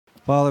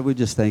Father, we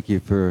just thank you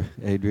for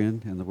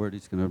Adrian and the word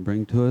he's going to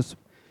bring to us.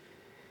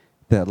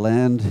 That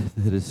land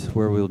that is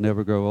where we'll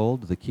never grow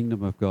old, the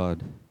kingdom of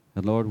God.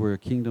 And Lord, we're a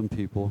kingdom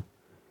people,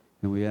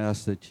 and we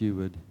ask that you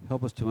would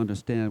help us to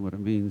understand what it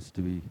means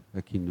to be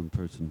a kingdom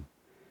person,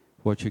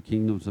 what your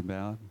kingdom's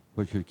about,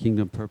 what your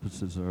kingdom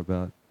purposes are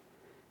about.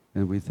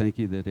 And we thank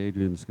you that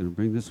Adrian's going to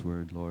bring this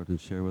word, Lord,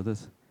 and share with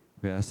us.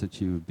 We ask that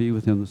you would be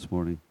with him this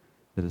morning,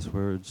 that his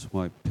words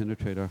might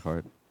penetrate our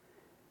heart,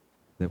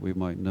 that we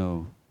might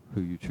know who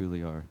you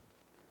truly are.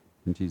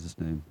 In Jesus'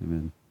 name,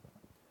 amen.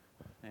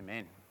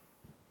 Amen.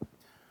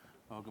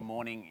 Well, good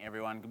morning,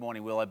 everyone. Good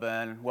morning,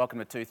 Willowburn. Welcome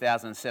to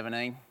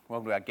 2017.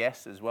 Welcome to our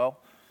guests as well.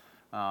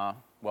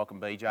 Welcome,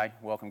 BJ.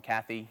 Welcome,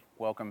 Kathy.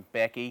 Welcome,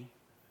 Becky.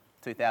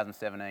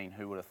 2017,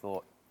 who would have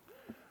thought?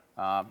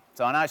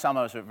 So I know some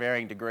of us are at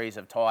varying degrees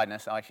of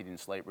tiredness. I actually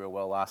didn't sleep real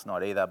well last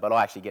night either, but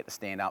I actually get to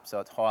stand up,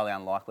 so it's highly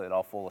unlikely that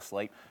I'll fall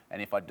asleep.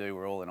 And if I do,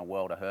 we're all in a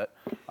world of hurt.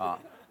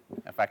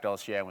 In fact, I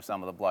was sharing with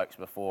some of the blokes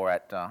before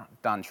at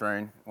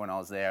Duntroon when I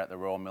was there at the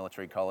Royal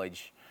Military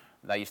College.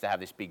 They used to have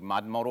this big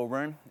mud model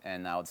room,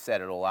 and they would set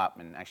it all up,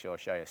 and actually I'll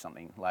show you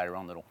something later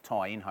on that'll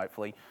tie in,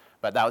 hopefully.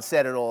 But they would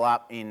set it all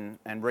up and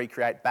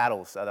recreate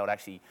battles, so they would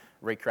actually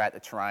recreate the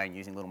terrain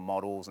using little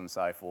models and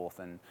so forth,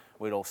 and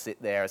we'd all sit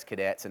there as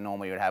cadets, and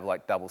normally we'd have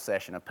like double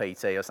session of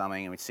PT or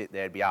something, and we'd sit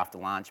there, it'd be after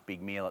lunch,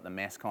 big meal at the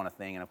mess kind of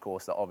thing, and of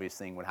course the obvious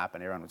thing would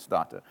happen, everyone would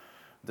start to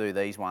do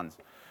these ones.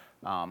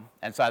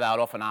 And so they would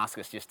often ask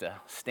us just to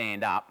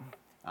stand up.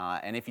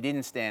 And if you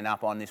didn't stand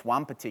up on this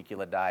one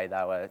particular day,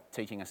 they were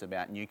teaching us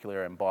about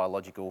nuclear and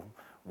biological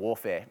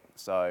warfare.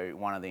 So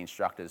one of the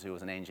instructors, who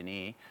was an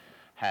engineer,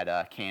 had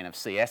a can of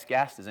CS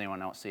gas. Does anyone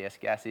know what CS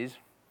gas is?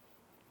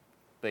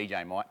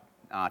 BJ might.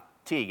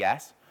 Tear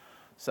gas.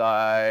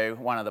 So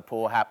one of the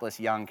poor, hapless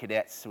young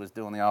cadets was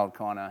doing the old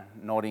kind of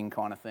nodding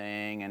kind of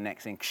thing, and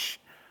next thing,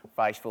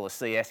 face full of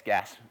CS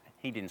gas.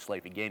 He didn't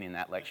sleep again in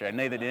that lecture, and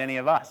neither did any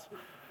of us.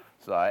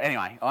 So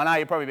anyway, I know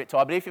you're probably a bit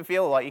tired, but if you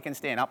feel like you can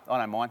stand up, I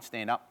don't mind,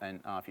 stand up, and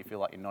if you feel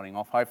like you're nodding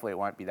off, hopefully it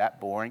won't be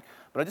that boring.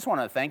 But I just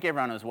want to thank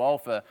everyone as well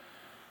for,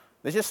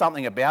 there's just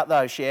something about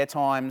those share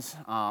times.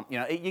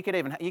 You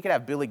could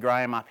have Billy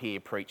Graham up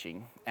here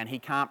preaching, and he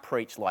can't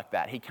preach like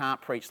that. He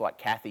can't preach like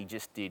Kathy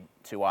just did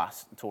to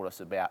us, taught us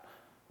about,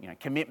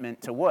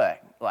 commitment to work.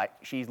 Like,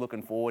 she's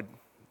looking forward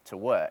to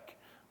work.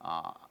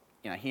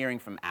 Hearing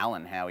from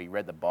Alan how he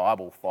read the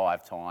Bible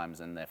 5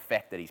 times and the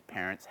effect that his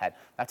parents had,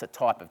 that's a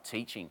type of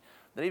teaching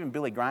that even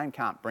Billy Graham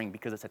can't bring,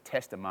 because it's a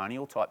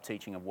testimonial type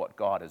teaching of what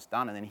God has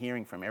done. And then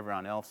hearing from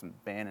everyone else and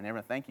Ben and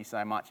everyone, thank you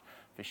so much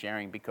for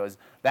sharing, because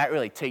that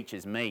really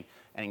teaches me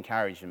and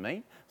encourages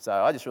me. So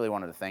I just really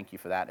wanted to thank you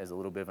for that as a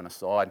little bit of an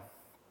aside.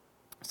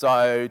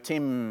 So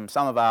Tim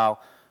Somervale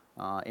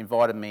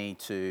invited me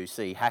to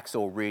see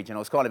Hacksaw Ridge, and it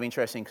was kind of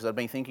interesting because I'd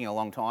been thinking a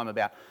long time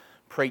about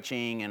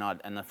preaching, and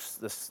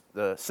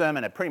the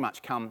sermon had pretty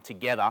much come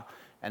together,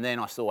 and then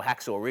I saw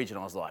Hacksaw Ridge and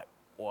I was like,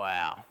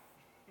 wow,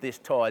 this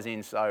ties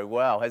in so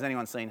well. Has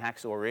anyone seen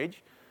Hacksaw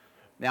Ridge?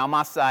 Now I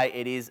must say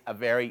it is a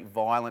very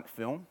violent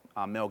film.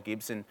 Mel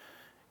Gibson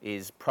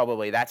is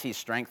probably, that's his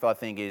strength, I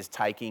think, is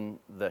taking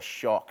the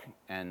shock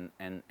and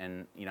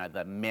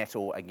the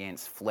metal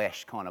against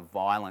flesh kind of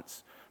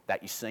violence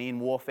that you see in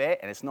warfare,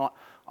 and it's not,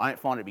 I don't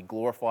find it to be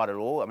glorified at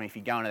all. I mean, if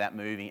you go into that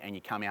movie and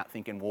you come out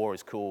thinking war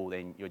is cool,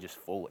 then you're just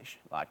foolish.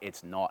 Like,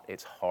 it's not,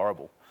 it's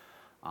horrible.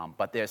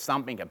 But there's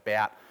something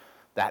about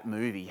that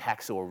movie,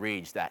 Hacksaw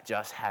Ridge, that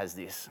just has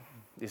this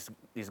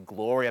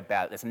glory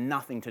about it. There's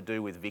nothing to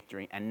do with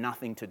victory and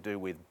nothing to do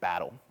with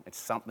battle. It's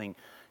something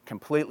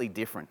completely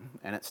different,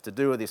 and it's to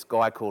do with this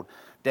guy called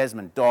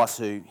Desmond Doss,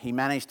 who he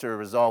managed to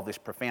resolve this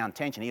profound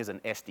tension. He is an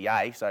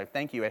SDA, so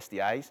thank you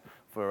SDAs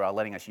for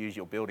letting us use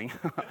your building.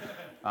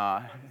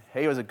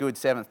 He was a good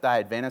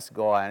Seventh-day Adventist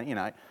guy,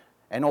 and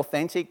an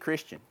authentic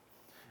Christian,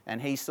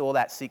 and he saw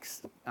that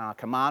 6th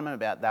commandment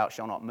about thou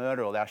shalt not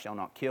murder or thou shalt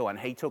not kill, and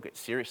he took it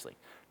seriously.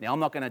 Now, I'm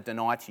not going to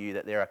deny to you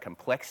that there are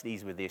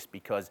complexities with this,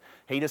 because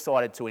he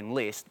decided to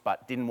enlist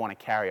but didn't want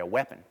to carry a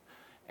weapon.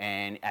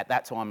 And at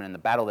that time, in the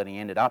battle that he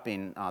ended up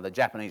in, the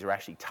Japanese were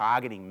actually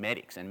targeting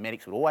medics, and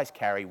medics would always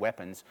carry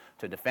weapons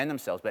to defend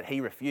themselves, but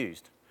he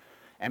refused.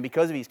 And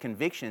because of his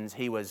convictions,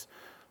 he was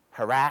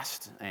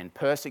harassed and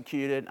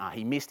persecuted.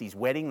 He missed his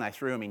wedding. They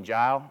threw him in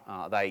jail.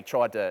 They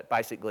tried to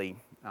basically,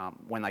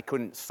 when they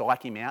couldn't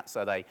psych him out,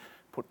 so they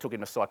took him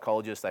to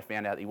psychologists. They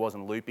found out he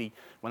wasn't loopy.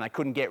 When they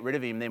couldn't get rid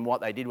of him, then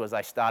what they did was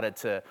they started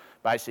to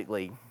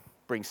basically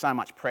bring so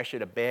much pressure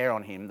to bear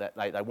on him that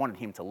they wanted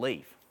him to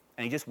leave.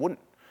 And he just wouldn't.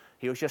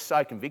 He was just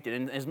so convicted.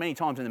 And as many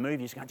times in the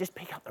movie, he's going, just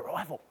pick up the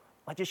rifle.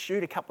 Like, just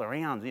shoot a couple of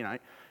rounds, You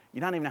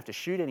don't even have to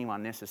shoot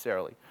anyone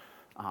necessarily.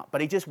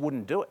 But he just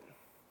wouldn't do it.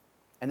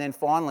 And then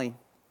finally,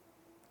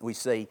 we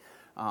see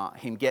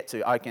him get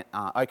to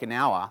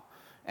Okinawa,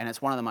 and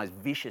it's one of the most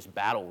vicious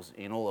battles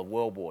in all of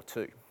World War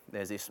II.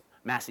 There's this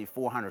massive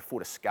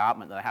 400-foot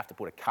escarpment that they have to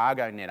put a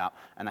cargo net up,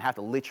 and they have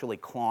to literally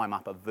climb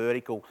up a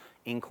vertical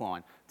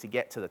incline to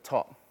get to the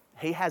top.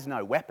 He has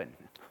no weapon.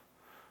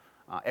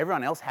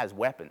 Everyone else has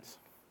weapons.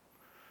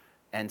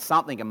 and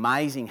something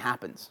amazing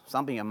happens.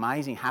 Something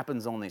amazing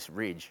happens on this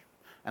ridge.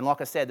 And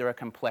like I said, there are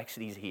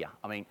complexities here.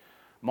 I mean,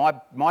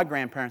 my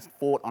grandparents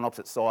fought on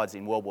opposite sides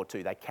in World War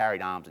II. They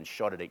carried arms and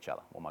shot at each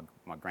other. Well,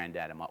 my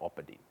granddad and my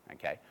oppa did,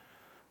 okay?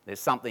 There's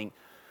something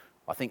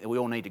I think that we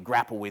all need to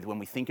grapple with when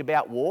we think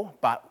about war,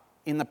 but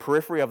in the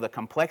periphery of the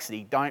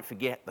complexity, don't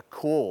forget the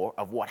core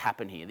of what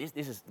happened here.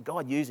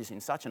 God used this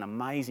in such an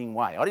amazing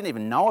way. I didn't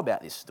even know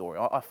about this story.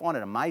 I find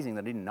it amazing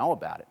that I didn't know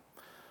about it.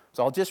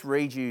 So I'll just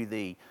read you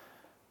the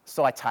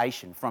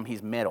citation from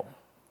his medal,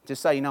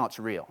 just so you know it's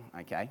real,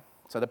 okay?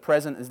 So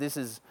this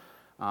is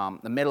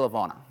the Medal of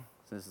Honor.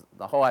 This is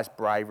the highest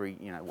bravery,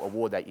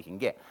 award that you can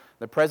get.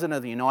 The President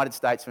of the United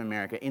States of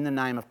America, in the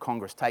name of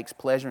Congress, takes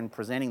pleasure in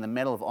presenting the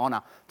Medal of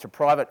Honor to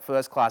Private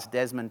First Class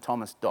Desmond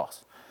Thomas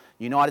Doss,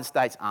 United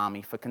States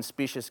Army, for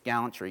conspicuous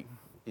gallantry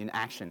in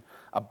action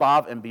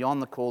above and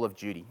beyond the call of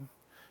duty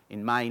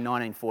in May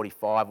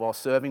 1945 while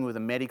serving with the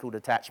Medical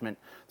Detachment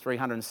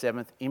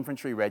 307th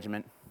Infantry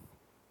Regiment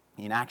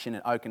in action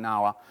at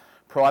Okinawa.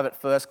 Private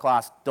First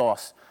Class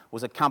Doss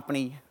was a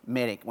company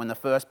medic when the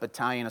 1st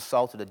Battalion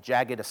assaulted a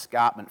jagged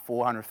escarpment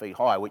 400 feet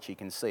high, which you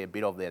can see a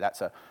bit of there.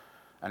 That's an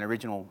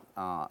original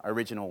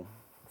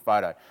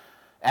photo.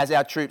 As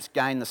our troops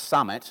gained the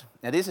summit,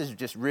 now this is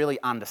just really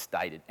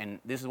understated, and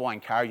this is why I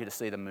encourage you to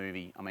see the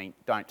movie. I mean,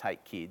 don't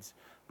take kids,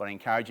 but I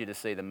encourage you to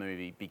see the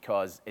movie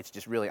because it's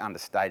just really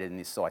understated in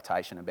this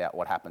citation about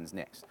what happens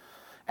next.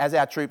 As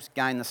our troops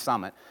gained the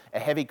summit, a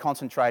heavy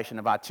concentration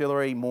of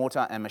artillery,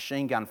 mortar and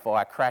machine gun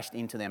fire crashed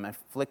into them,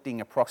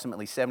 inflicting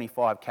approximately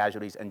 75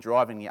 casualties and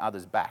driving the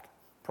others back.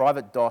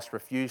 Private Doss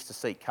refused to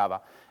seek cover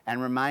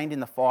and remained in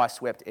the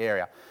fire-swept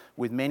area,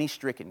 with many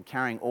stricken,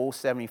 carrying all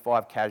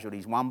 75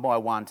 casualties one by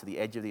one to the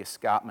edge of the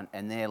escarpment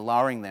and there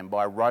lowering them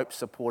by a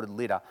rope-supported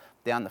litter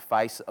down the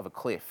face of a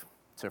cliff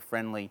to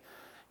friendly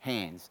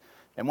hands.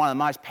 And one of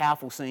the most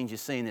powerful scenes you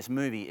see in this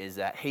movie is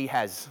that he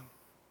has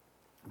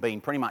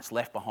been pretty much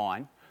left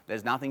behind.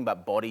 There's nothing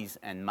but bodies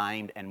and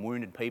maimed and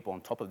wounded people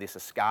on top of this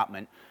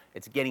escarpment.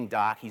 It's getting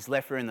dark. He's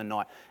left here in the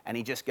night, and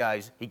he just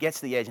goes, he gets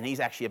to the edge, and he's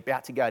actually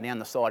about to go down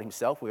the side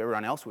himself with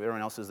everyone else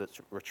has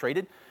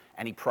retreated,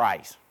 and he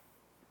prays.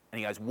 And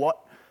he goes, "What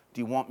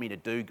do you want me to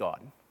do,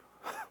 God?"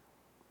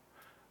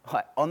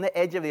 Like, on the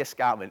edge of the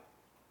escarpment,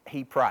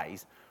 he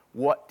prays,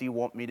 "What do you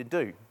want me to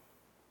do?"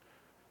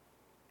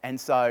 And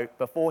so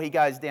before he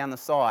goes down the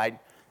side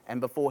and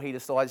before he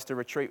decides to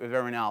retreat with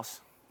everyone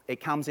else, it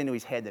comes into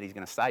his head that he's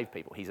going to save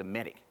people. He's a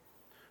medic.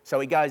 So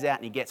he goes out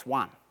and he gets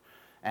one.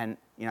 And,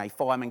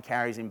 fireman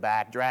carries him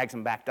back, drags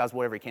him back, does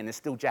whatever he can. There's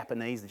still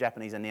Japanese. The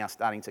Japanese are now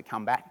starting to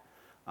come back.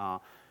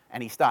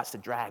 And he starts to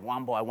drag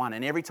one by one.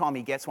 And every time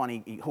he gets one,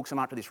 he hooks them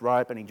up to this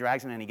rope and he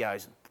drags them and he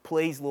goes,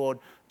 "Please, Lord,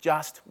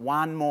 just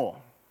one more."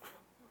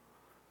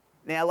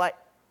 Now,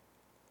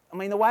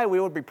 the way we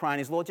would be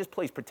praying is, "Lord, just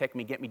please protect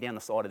me, get me down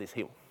the side of this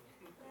hill."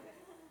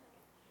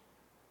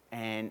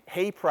 And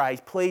he prays,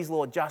 "Please,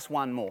 Lord, just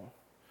one more."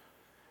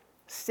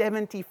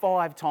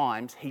 75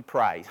 times he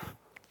prays.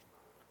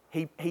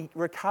 He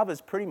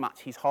recovers pretty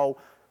much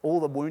all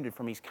the wounded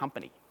from his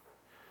company.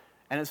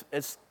 And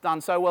it's done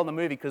so well in the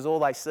movie because all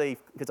they see,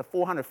 because it's a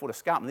 400-foot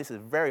escarpment, this is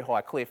a very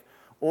high cliff,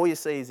 all you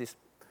see is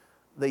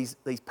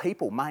these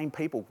people, main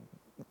people,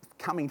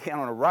 coming down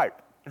on a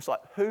rope. It's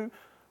like,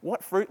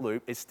 what Fruit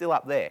Loop is still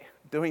up there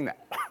doing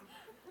that?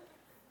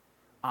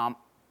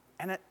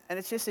 And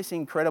it's just this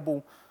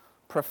incredible,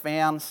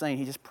 profound scene.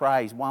 He just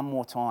prays one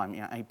more time.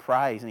 He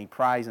prays and he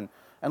prays. And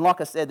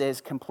like I said,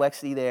 there's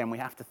complexity there, and we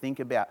have to think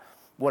about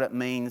what it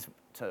means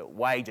to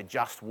wage a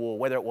just war,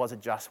 whether it was a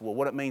just war,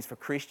 what it means for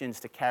Christians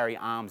to carry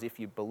arms if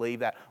you believe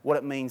that, what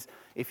it means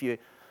if you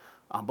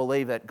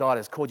believe that God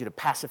has called you to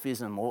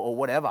pacifism or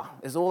whatever.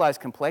 There's all those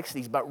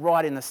complexities, but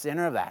right in the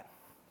center of that,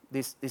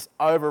 this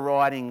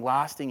overriding,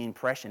 lasting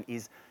impression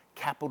is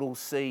capital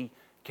C,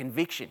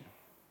 conviction.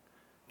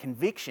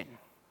 Conviction.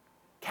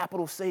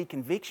 Capital C,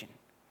 conviction.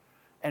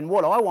 And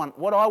what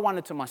I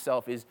wanted to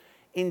myself is,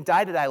 in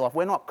day-to-day life,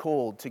 we're not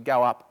called to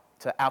go up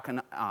to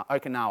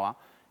Okinawa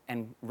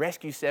and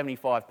rescue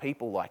 75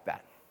 people like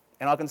that.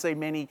 And I can see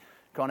many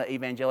kind of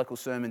evangelical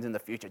sermons in the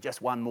future,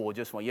 just one more,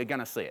 just one. You're going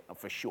to see it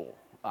for sure.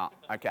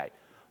 Okay.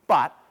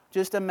 But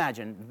just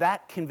imagine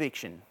that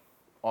conviction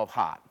of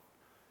heart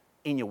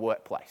in your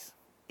workplace,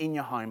 in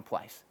your home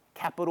place.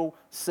 Capital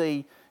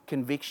C,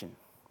 conviction.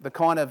 The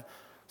kind of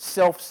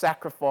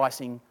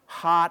self-sacrificing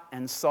heart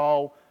and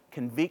soul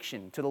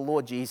conviction to the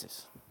Lord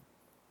Jesus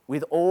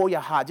with all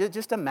your heart.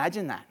 Just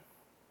imagine that.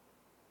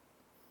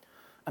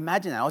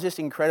 Imagine that. I was just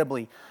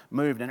incredibly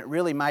moved, and it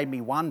really made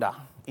me wonder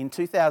in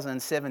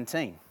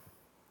 2017,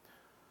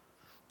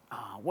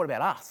 what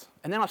about us?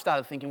 And then I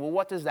started thinking, well,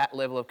 what does that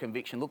level of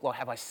conviction look like?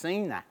 Have I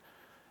seen that?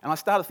 And I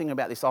started thinking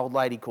about this old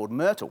lady called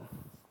Myrtle.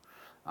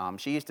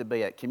 She used to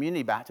be at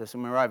Community Baptist,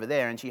 and we were over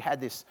there, and she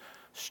had this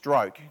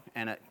stroke,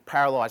 and it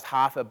paralysed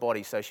half her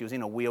body, so she was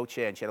in a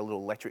wheelchair, and she had a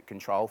little electric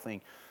control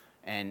thing.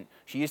 And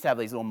she used to have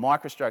these little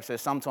microstrokes, so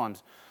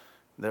sometimes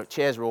the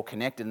chairs were all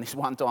connected, and this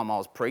one time I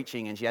was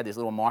preaching and she had this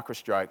little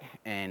microstroke,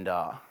 and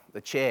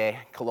the chair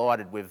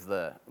collided with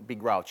the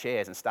big row of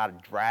chairs and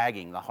started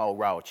dragging the whole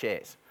row of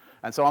chairs.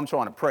 And so I'm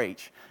trying to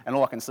preach, and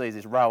all I can see is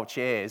this row of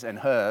chairs and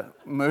her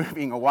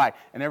moving away,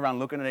 and everyone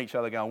looking at each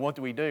other going, what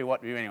do we do?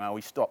 What do we do? Anyway,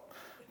 we stopped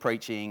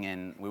preaching,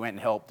 and we went and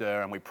helped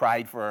her, and we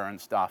prayed for her and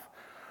stuff.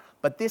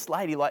 But this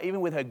lady, like, even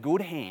with her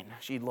good hand,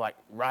 she'd like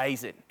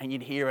raise it, and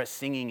you'd hear her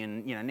singing,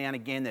 and now and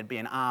again there'd be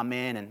an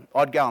amen, and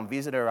I'd go and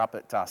visit her up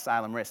at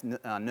Salem Rest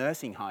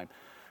nursing home,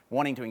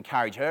 wanting to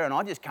encourage her, and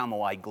I'd just come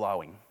away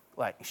glowing.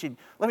 Like, she'd,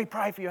 let me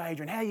pray for you,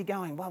 Adrian, how are you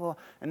going, blah, blah.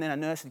 And then a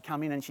nurse would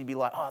come in and she'd be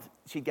like,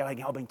 she'd go,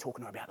 I've been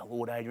talking to her about the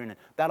Lord, Adrian, and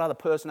that other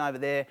person over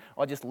there,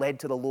 I just led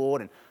to the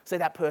Lord, and see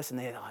that person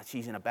there,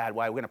 she's in a bad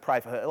way, we're going to pray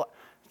for her. Like,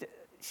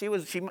 she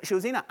was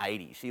in her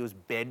 80s, she was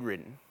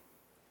bedridden.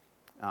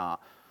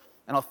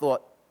 And I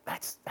thought,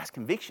 that's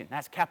conviction,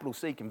 that's capital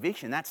C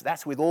conviction,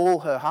 that's with all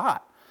her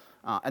heart.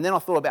 And then I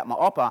thought about my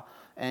oppa,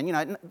 and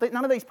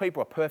none of these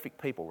people are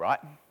perfect people, right?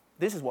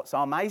 This is what's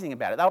so amazing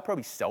about it. They were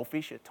probably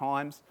selfish at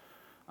times.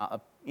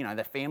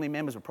 Their family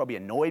members were probably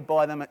annoyed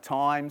by them at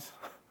times,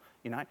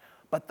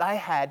 but they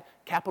had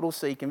capital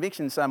C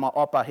conviction. So my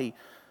oppa,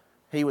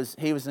 he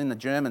was in the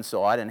German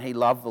side, and he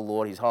loved the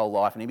Lord his whole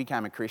life, and he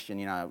became a Christian,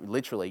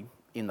 literally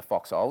in the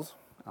foxholes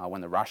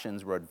when the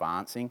Russians were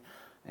advancing,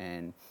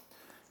 and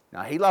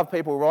he loved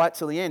people right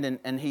till the end,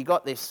 and he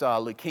got this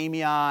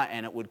leukemia,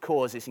 and it would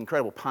cause this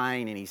incredible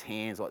pain in his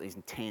hands, like these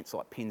intense,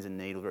 like pins and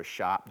needles, very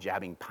sharp,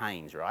 jabbing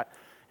pains, right?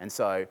 And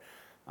so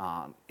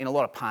in a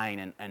lot of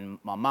pain, and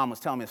my mum was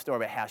telling me a story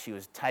about how she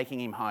was taking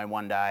him home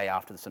one day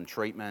after some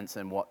treatments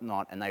and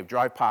whatnot, and they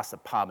drove past the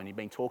pub, and he'd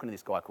been talking to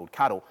this guy called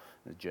Cuddle,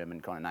 a German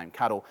kind of name,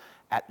 Cuddle,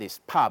 at this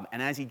pub,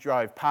 and as he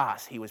drove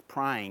past, he was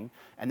praying,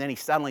 and then he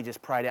suddenly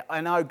just prayed out,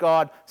 I know,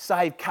 God,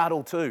 save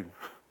Cuddle too.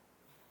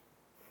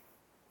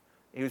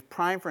 He was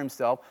praying for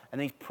himself,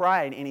 and he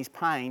prayed in his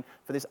pain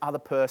for this other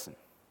person.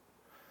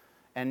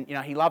 And,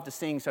 he loved to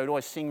sing, so he'd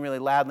always sing really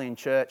loudly in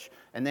church,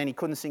 and then he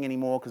couldn't sing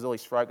anymore because all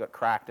his throat got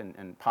cracked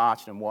and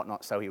parched and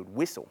whatnot, so he would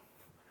whistle.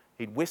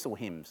 He'd whistle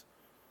hymns.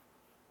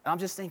 And I'm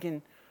just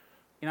thinking,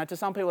 to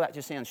some people that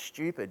just sounds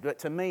stupid, but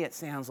to me it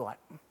sounds like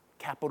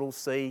capital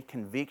C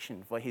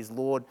conviction for his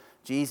Lord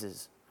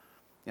Jesus.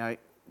 You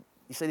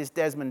see this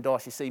Desmond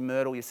Doss, you see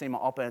Myrtle, you see my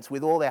oppa, and it's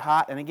with all their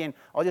heart. And again,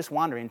 I just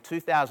wonder, in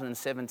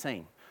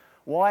 2017,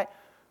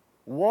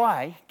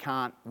 why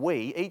can't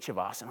we, each of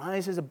us, and I know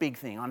this is a big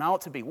thing, I know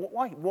it's a big,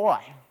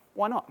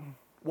 why not?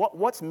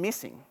 What's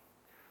missing?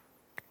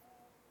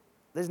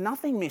 There's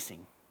nothing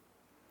missing.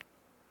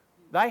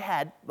 They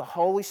had the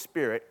Holy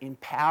Spirit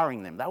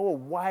empowering them. They were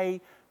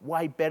way,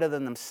 way better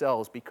than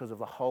themselves because of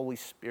the Holy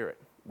Spirit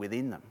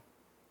within them.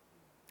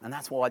 And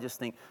that's why I just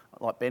think,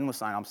 like Ben was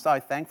saying, I'm so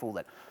thankful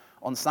that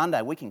on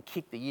Sunday we can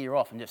kick the year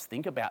off and just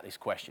think about this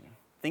question.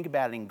 Think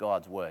about it in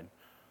God's Word.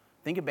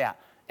 Think about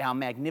our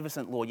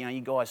magnificent Lord.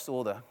 You guys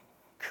saw the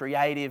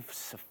creative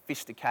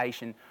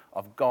sophistication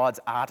of God's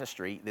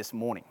artistry this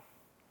morning.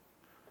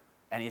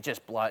 And it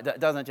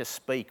doesn't just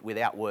speak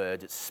without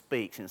words, it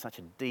speaks in such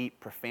a deep,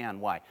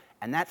 profound way.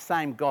 And that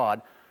same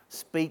God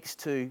speaks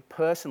to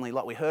personally,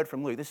 like we heard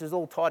from Luke. This is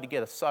all tied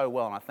together so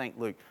well, and I thank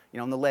Luke,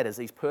 in the letters,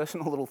 these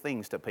personal little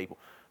things to people.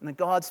 And then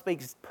God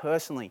speaks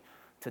personally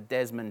to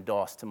Desmond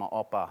Doss, to my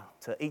oppa,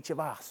 to each of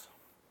us.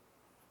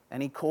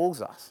 And he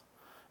calls us.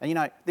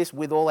 And this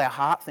with all our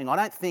heart thing, I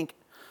don't think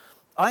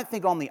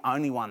I'm the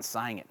only one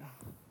saying it.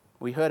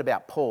 We heard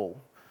about Paul,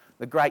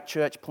 the great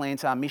church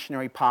planter,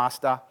 missionary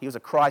pastor. He was a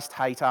Christ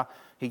hater.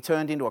 He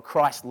turned into a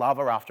Christ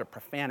lover after a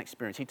profound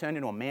experience. He turned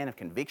into a man of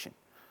conviction.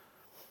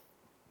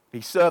 He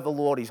served the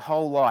Lord his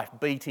whole life,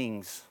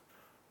 beatings,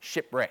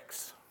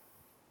 shipwrecks.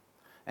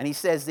 And he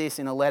says this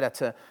in a letter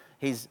to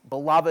his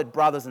beloved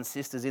brothers and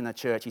sisters in the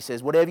church. He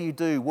says, whatever you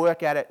do,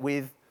 work at it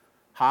with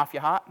half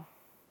your heart.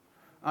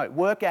 No,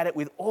 work at it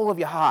with all of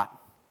your heart.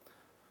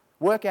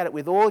 Work at it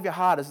with all of your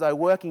heart as though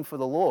working for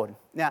the Lord.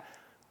 Now,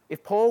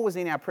 if Paul was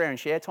in our prayer and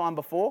share time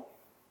before,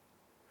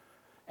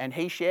 and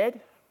he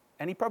shared,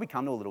 and he'd probably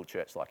come to a little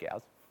church like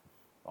ours.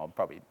 Oh,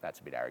 probably that's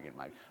a bit arrogant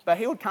maybe. But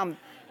he would come,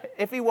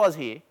 if he was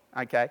here,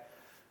 okay,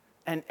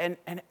 and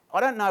I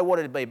don't know what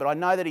it'd be, but I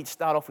know that he'd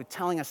start off with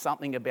telling us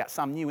something about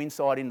some new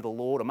insight into the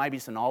Lord, or maybe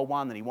it's an old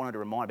one that he wanted to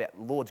remind about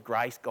the Lord's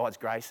grace, God's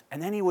grace,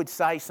 and then he would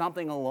say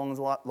something along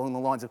the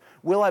lines of,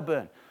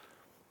 Willowburn,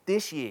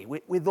 this year,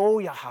 with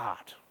all your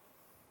heart,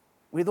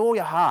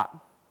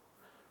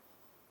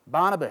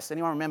 Barnabas,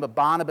 anyone remember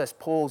Barnabas,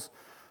 Paul's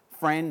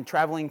friend,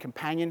 travelling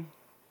companion?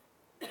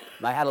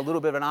 They had a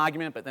little bit of an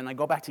argument, but then they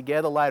got back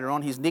together later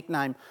on. His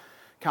nickname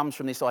comes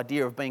from this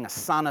idea of being a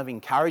son of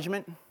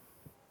encouragement.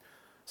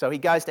 So he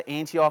goes to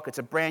Antioch. It's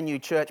a brand new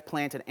church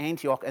planted at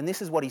Antioch, and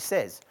this is what he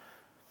says.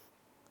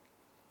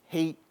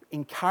 He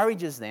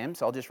encourages them,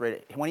 so I'll just read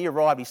it. When he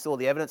arrived, he saw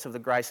the evidence of the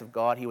grace of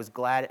God. He was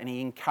glad, and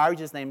he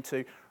encourages them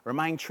to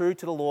remain true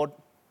to the Lord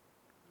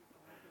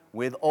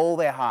with all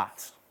their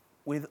hearts.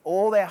 With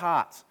all their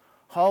hearts.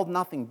 Hold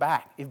nothing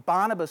back. If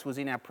Barnabas was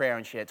in our prayer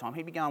and share time,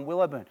 he'd be going,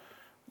 Willowburn,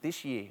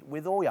 this year,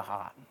 with all your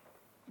heart.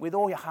 With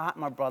all your heart,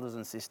 my brothers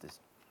and sisters.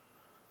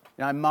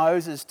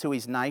 Moses to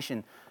his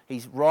nation,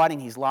 he's writing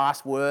his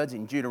last words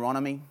in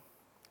Deuteronomy.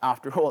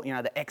 after all,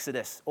 the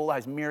Exodus, all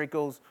those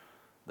miracles,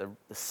 the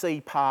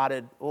sea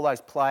parted, all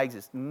those plagues,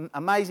 this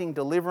amazing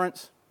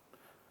deliverance.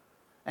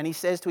 And he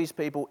says to his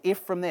people, if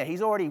from there,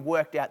 he's already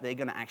worked out they're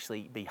going to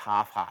actually be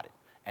half-hearted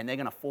and they're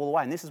going to fall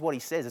away. And this is what he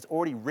says. It's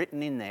already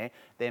written in there,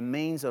 their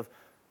means of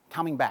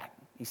coming back.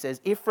 He says,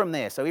 if from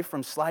there, so if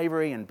from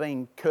slavery and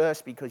being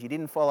cursed because you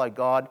didn't follow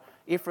God,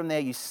 if from there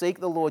you seek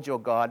the Lord your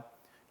God,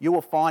 you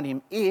will find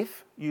him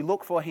if you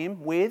look for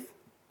him with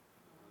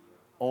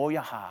all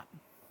your heart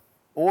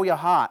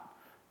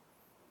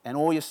and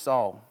all your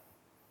soul.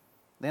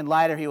 Then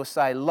later he will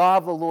say,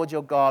 love the Lord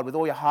your God with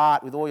all your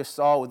heart, with all your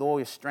soul, with all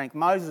your strength.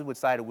 Moses would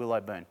say to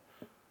Willowburn,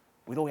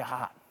 with all your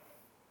heart.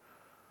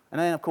 And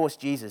then, of course,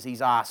 Jesus,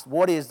 he's asked,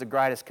 what is the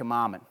greatest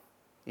commandment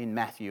in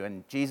Matthew?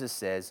 And Jesus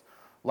says,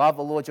 love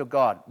the Lord your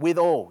God with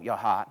all your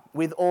heart,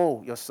 with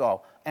all your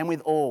soul, and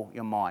with all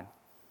your mind.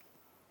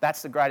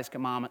 That's the greatest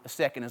commandment. The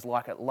second is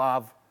like it,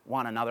 love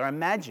one another.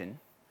 Imagine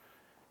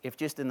if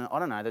just in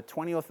the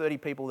 20 or 30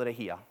 people that are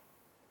here,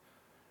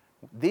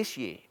 this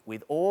year,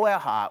 with all our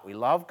heart, we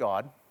love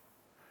God,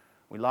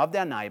 we loved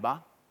our neighbour,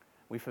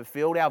 we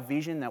fulfilled our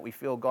vision that we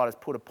feel God has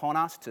put upon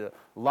us to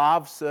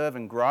love, serve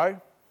and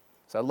grow.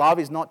 So love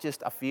is not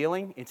just a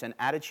feeling, it's an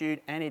attitude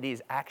and it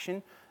is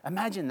action.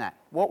 Imagine that.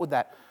 What would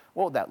that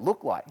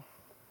look like?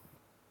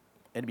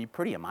 It'd be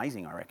pretty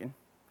amazing, I reckon.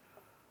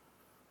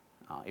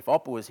 If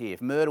Oppa was here,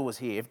 if Myrtle was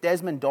here, if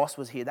Desmond Doss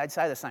was here, they'd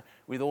say the same.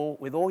 With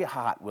all your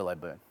heart,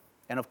 Willowburn.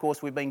 And of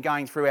course, we've been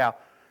going through our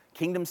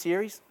Kingdom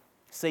series.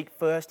 Seek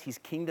first his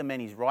kingdom and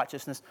his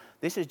righteousness.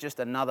 This is just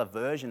another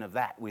version of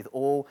that, with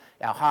all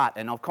our heart.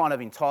 And I've kind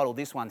of entitled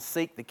this one,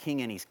 Seek the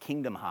King and his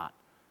kingdom heart.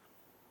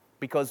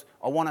 Because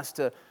I want us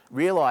to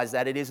realise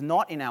that it is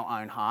not in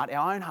our own heart.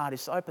 Our own heart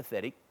is so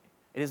pathetic.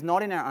 It is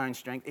not in our own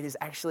strength. It is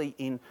actually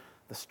in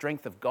the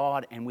strength of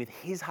God and with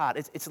his heart.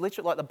 It's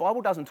literally like the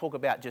Bible doesn't talk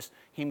about just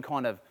him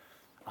kind of,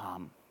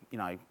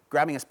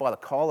 grabbing us by the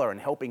collar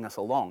and helping us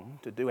along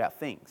to do our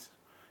things.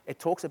 It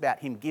talks about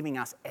him giving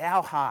us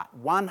our heart,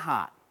 one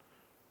heart.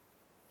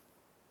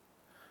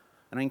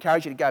 And I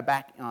encourage you to go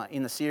back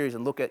in the series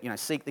and look at,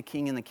 seek the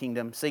King in the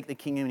kingdom, seek the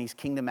King in his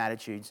kingdom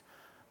attitudes.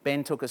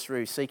 Ben took us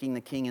through seeking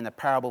the King in the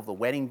parable of the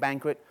wedding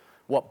banquet,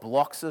 what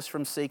blocks us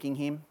from seeking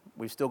him.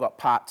 We've still got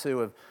part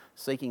 2 of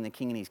seeking the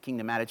King in his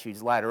kingdom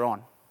attitudes later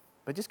on.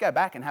 But just go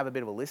back and have a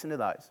bit of a listen to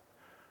those.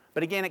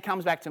 But again, it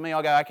comes back to me.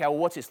 I go, okay, well,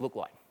 what's this look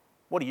like?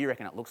 What do you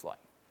reckon it looks like?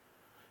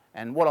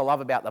 And what I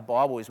love about the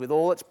Bible is with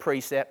all its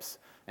precepts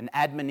and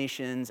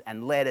admonitions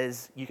and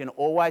letters, you can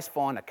always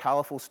find a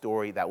colourful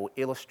story that will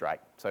illustrate.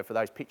 So for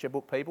those picture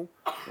book people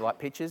who like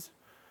pictures,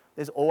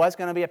 there's always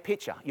going to be a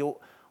picture. You'll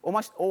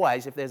almost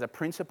always, if there's a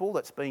principle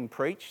that's being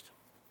preached,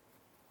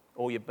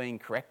 or you're being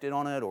corrected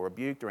on it or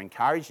rebuked or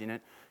encouraged in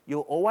it,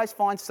 you'll always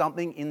find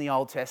something in the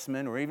Old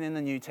Testament or even in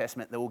the New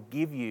Testament that will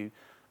give you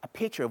a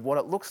picture of what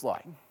it looks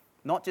like.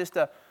 Not just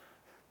a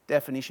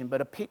definition,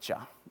 but a picture.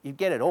 You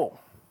get it all.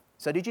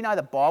 So did you know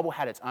the Bible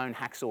had its own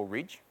Hacksaw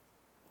Ridge?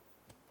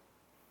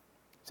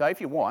 So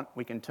if you want,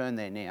 we can turn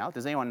there now.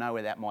 Does anyone know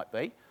where that might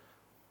be?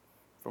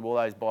 From all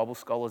those Bible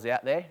scholars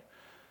out there.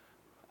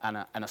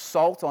 An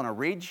assault on a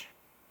ridge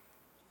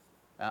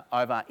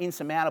over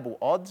insurmountable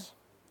odds.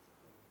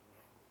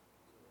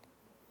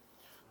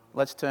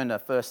 Let's turn to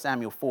 1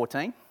 Samuel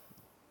 14,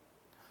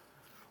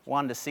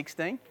 1 to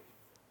 16. And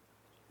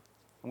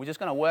we're just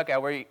going to work our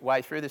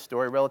way through this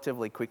story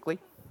relatively quickly.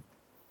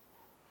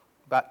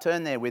 But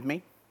turn there with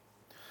me.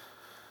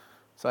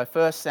 So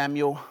 1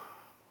 Samuel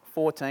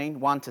 14,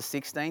 1 to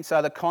 16.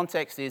 So the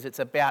context is it's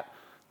about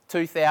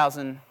it's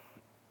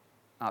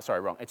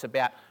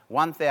about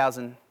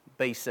 1000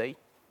 BC.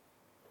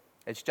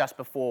 It's just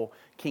before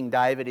King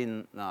David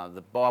in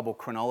the Bible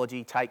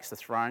chronology takes the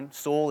throne.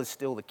 Saul is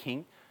still the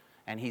king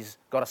and he's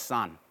got a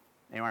son.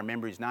 Anyone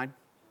remember his name?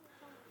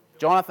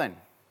 Jonathan.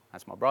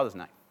 That's my brother's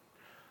name.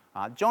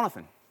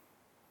 Jonathan.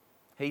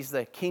 He's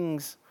the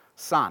king's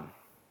son.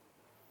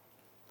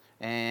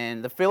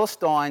 And the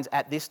Philistines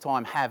at this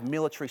time have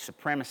military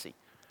supremacy.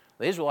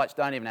 The Israelites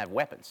don't even have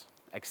weapons,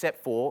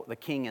 except for the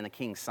king and the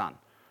king's son.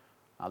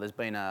 There's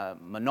been a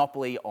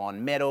monopoly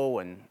on metal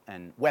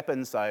and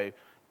weapons, so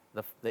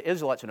the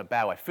Israelites are in a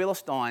bad way.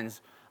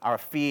 Philistines are a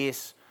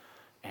fierce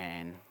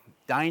and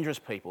dangerous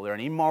people. They're an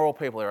immoral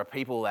people. They're a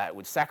people that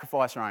would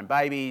sacrifice their own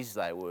babies.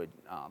 They would,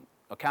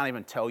 I can't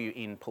even tell you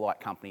in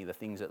polite company the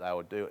things that they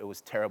would do. It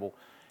was terrible.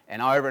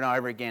 And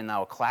over again, they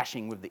were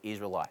clashing with the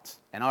Israelites.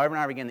 And over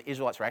again, the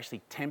Israelites were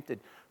actually tempted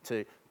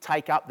to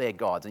take up their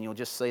gods. And you'll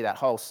just see that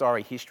whole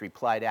sorry history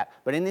played out.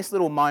 But in this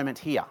little moment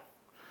here,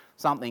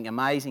 something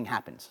amazing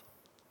happens.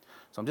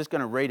 So I'm just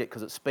going to read it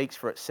because it speaks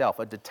for itself.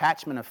 A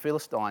detachment of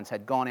Philistines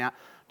had gone out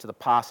to the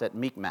pass at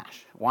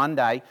Michmash. One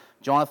day,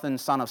 Jonathan,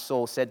 son of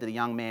Saul, said to the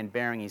young man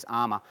bearing his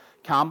armour,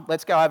 "Come,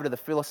 let's go over to the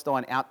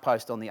Philistine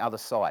outpost on the other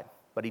side."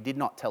 But he did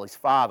not tell his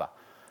father.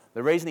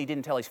 The reason he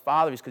didn't tell his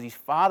father is because his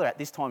father at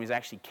this time is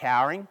actually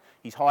cowering.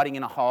 He's hiding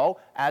in a hole,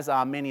 as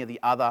are many of the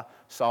other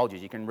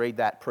soldiers. You can read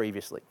that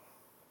previously.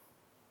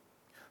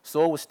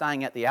 Saul was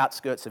staying at the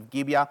outskirts of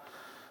Gibeah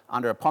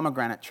under a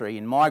pomegranate tree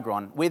in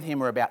Migron. With him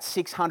were about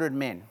 600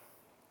 men.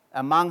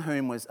 among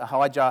whom was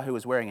Ahijah, who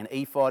was wearing an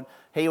ephod.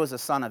 He was the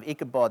son of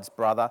Ichabod's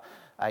brother,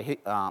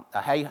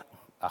 Ahitub,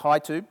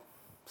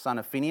 son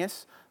of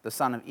Phinehas, the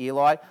son of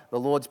Eli, the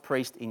Lord's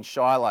priest in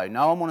Shiloh.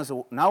 No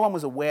one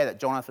was aware that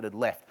Jonathan had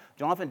left.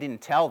 Jonathan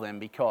didn't tell them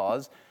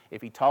because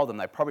if he told them,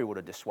 they probably would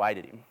have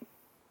dissuaded him.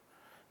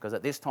 Because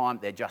at this time,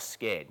 they're just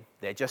scared.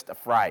 They're just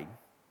afraid.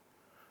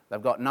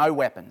 They've got no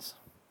weapons.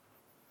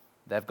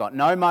 They've got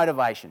no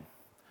motivation.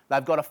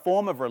 They've got a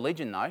form of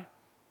religion, though.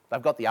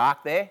 They've got the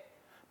ark there.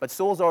 But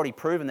Saul's already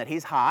proven that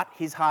his heart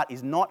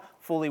is not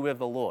fully with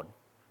the Lord.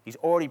 He's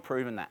already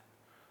proven that.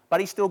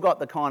 But he's still got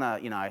the kind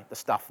of, the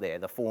stuff there,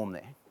 the form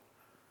there.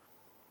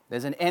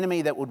 There's an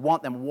enemy that would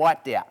want them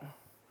wiped out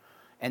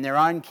and their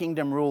own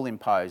kingdom rule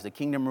imposed, the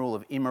kingdom rule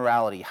of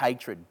immorality,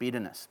 hatred,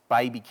 bitterness,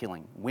 baby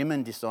killing,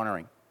 women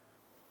dishonouring.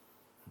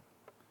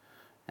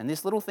 And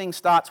this little thing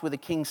starts with a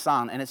king's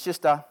son, and it's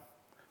just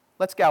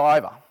let's go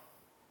over.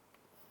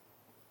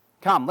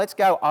 Come, let's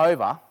go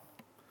over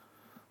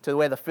to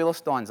where the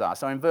Philistines are.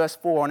 So in verse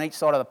 4, on each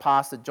side of the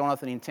pass that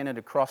Jonathan intended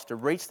to cross to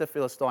reach the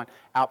Philistine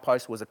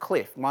outpost was a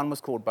cliff. One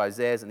was called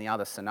Bozez and the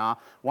other Sennar.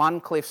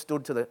 One cliff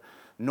stood to the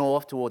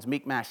north towards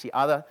Michmash, the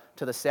other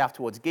to the south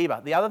towards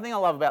Geba. The other thing I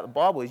love about the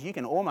Bible is you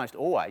can almost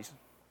always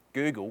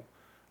Google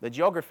the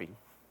geography.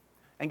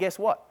 And guess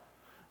what?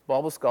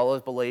 Bible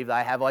scholars believe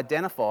they have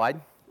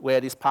identified where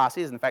this pass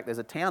is. In fact, there's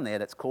a town there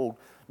that's called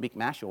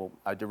Michmash, or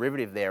a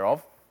derivative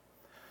thereof.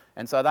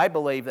 And so they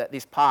believe that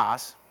this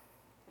pass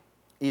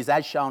is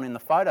as shown in the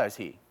photos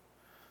here.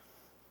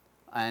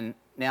 And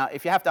now,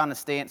 if you have to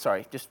understand,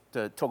 just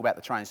to talk about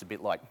the terrain, it's a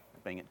bit like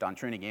being at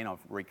Duntroon again. I've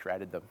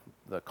recreated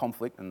the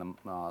conflict and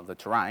the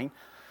terrain.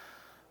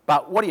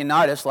 But what do you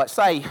notice? Like,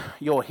 say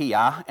you're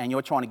here and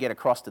you're trying to get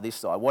across to this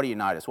side. What do you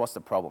notice? What's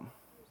the problem?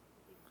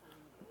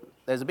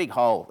 There's a big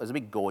hole. There's a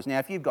big gorge. Now,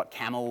 if you've got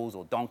camels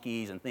or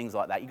donkeys and things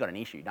like that, you've got an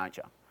issue, don't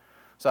you?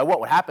 So what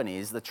would happen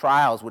is the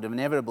trails would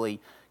inevitably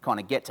kind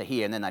of get to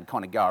here and then they'd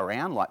kind of go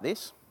around like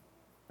this.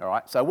 All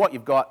right. So what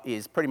you've got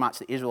is pretty much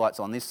the Israelites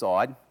on this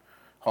side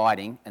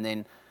hiding, and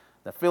then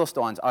the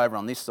Philistines over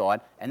on this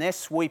side, and they're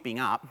sweeping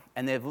up,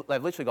 and they've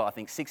literally got, I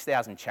think,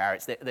 6,000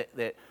 chariots.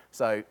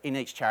 So in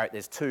each chariot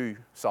there's 2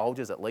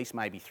 soldiers at least,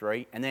 maybe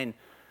 3, and then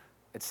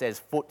it says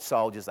foot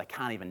soldiers they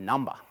can't even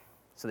number.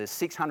 So there's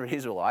 600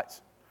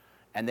 Israelites,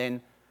 and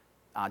then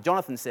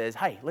Jonathan says,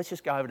 hey, let's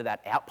just go over to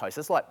that outpost.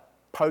 It's like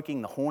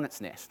poking the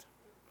hornet's nest.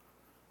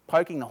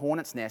 Poking the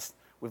hornet's nest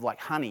with like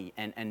honey,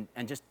 and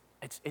just,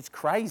 it's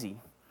crazy.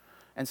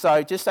 And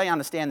so just so you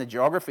understand the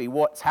geography,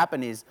 what's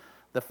happened is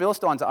the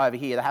Philistines are over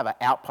here. They have an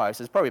outpost.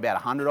 There's probably about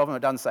 100 of them.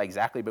 It doesn't say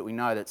exactly, but we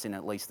know that it's in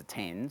at least the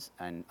tens,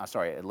 and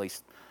at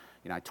least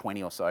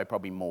 20 or so,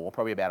 probably more,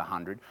 probably about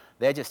 100.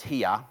 They're just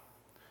here,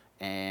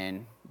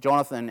 and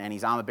Jonathan and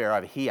his armour bearer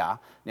over here.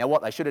 Now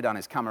what they should have done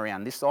is come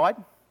around this side,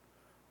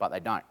 but they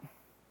don't.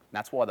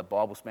 That's why the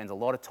Bible spends a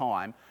lot of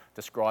time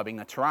describing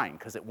the terrain,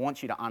 because it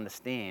wants you to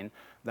understand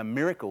the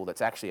miracle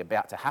that's actually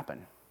about to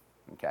happen.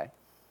 Okay?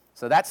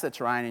 So that's the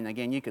terrain, and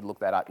again, you could look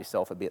that up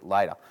yourself a bit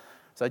later.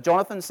 So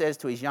Jonathan says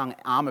to his young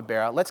armour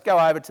bearer, let's go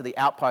over to the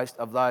outpost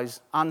of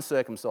those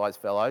uncircumcised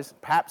fellows.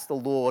 Perhaps the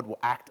Lord will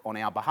act on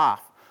our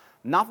behalf.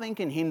 Nothing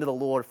can hinder the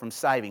Lord from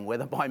saving,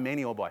 whether by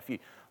many or by few.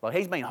 Like,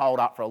 he's been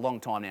holed up for a long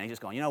time now. He's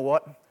just going, you know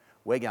what?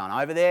 We're going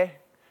over there.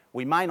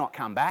 We may not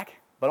come back,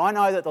 but I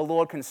know that the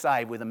Lord can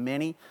save whether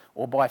many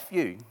or by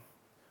few.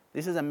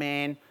 This is a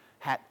man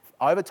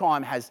over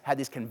time has had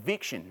this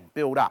conviction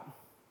build up.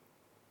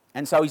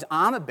 And so his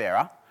armour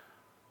bearer,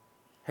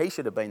 he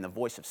should have been the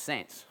voice of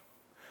sense.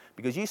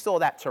 Because you saw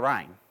that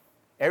terrain.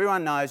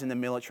 Everyone knows in the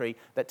military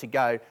that to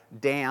go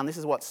down, this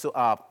is what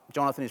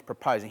Jonathan is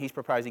proposing. He's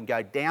proposing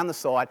go down the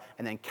side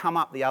and then come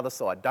up the other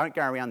side. Don't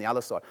go around the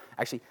other side.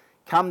 Actually,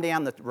 come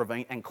down the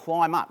ravine and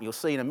climb up. You'll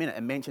see in a minute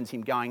it mentions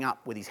him going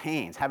up with his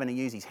hands, having to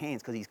use his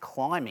hands because he's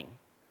climbing.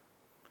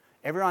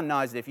 Everyone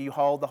knows that if you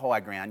hold the high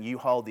ground, you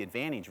hold the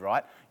advantage,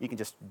 right? You can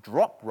just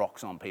drop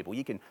rocks on people.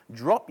 You can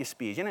drop your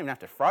spears. You don't even have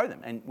to throw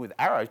them. And with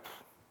arrows,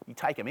 you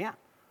take them out.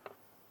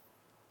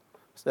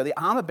 So the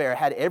armour bearer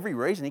had every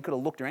reason. He could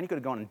have looked around. He could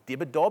have gone and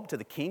dib-a-dob to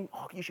the king.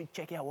 Oh, you should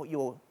check out what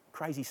your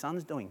crazy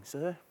son's doing,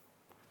 sir.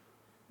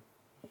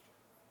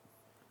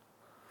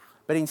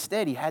 But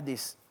instead, he had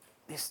this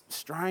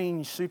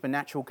strange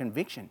supernatural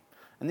conviction.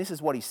 And this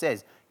is what he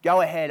says.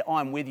 Go ahead,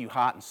 I'm with you,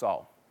 heart and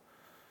soul.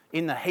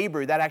 In the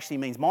Hebrew, that actually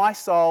means my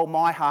soul,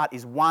 my heart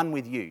is one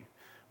with you.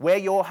 Where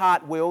your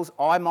heart wills,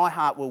 my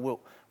heart will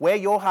will. Where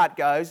your heart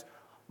goes,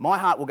 my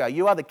heart will go.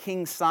 You are the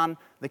king's son.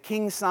 The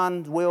king's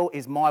son's will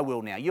is my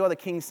will now. You are the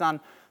king's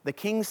son. The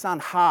king's son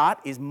heart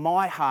is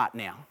my heart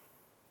now.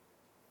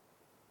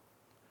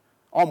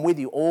 I'm with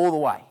you all the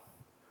way.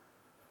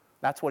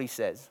 That's what he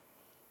says.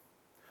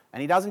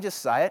 And he doesn't just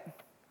say it.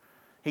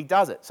 He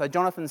does it. So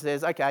Jonathan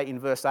says, okay, in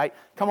verse 8,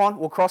 come on,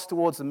 we'll cross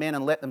towards the men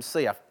and let them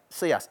see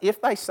us.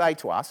 If they say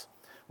to us,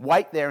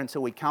 wait there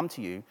until we come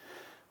to you,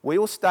 we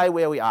will stay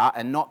where we are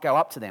and not go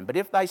up to them. But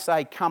if they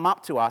say, come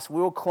up to us,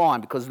 we will climb,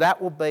 because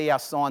that will be our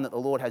sign that the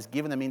Lord has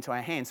given them into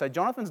our hands. So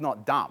Jonathan's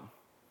not dumb.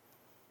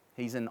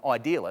 He's an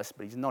idealist,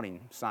 but he's not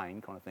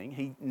insane kind of thing.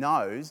 He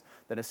knows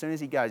that as soon as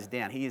he goes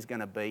down, he is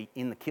going to be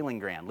in the killing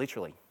ground,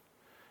 literally.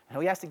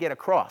 And he has to get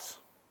across.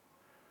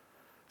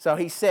 So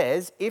he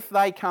says, if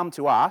they come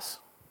to us,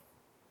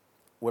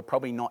 we're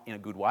probably not in a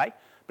good way,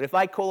 but if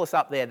they call us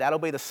up there, that'll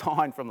be the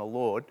sign from the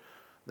Lord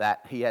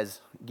that he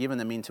has given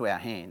them into our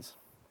hands.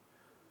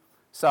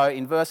 So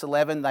in verse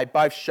 11, they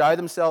both show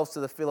themselves to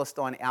the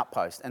Philistine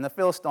outpost. And the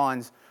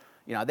Philistines,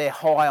 they're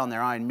high on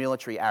their own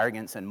military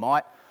arrogance and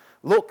might.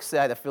 Look,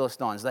 say the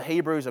Philistines, the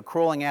Hebrews are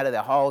crawling out of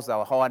their holes they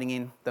were hiding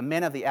in. The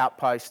men of the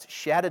outpost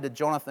shouted to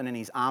Jonathan and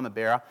his armor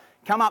bearer,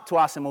 come up to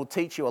us and we'll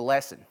teach you a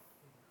lesson.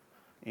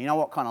 You know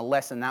what kind of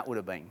lesson that would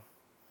have been?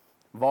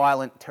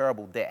 Violent,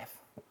 terrible death.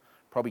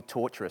 Probably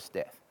torturous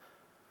death.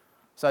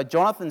 So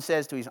Jonathan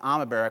says to his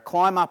armor bearer,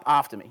 climb up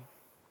after me.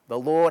 The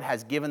Lord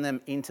has given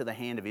them into the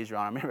hand of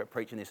Israel. I remember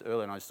preaching this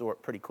earlier and I saw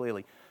it pretty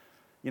clearly.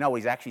 You know what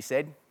he's actually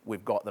said?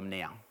 We've got them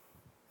now.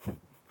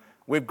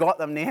 We've got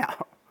them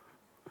now.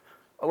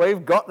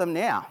 We've got them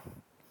now.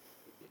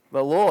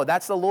 The Lord,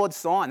 that's the Lord's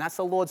sign. That's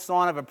the Lord's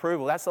sign of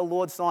approval. That's the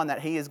Lord's sign that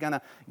he is going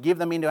to give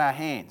them into our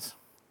hands.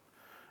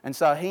 And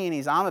so he and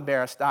his armor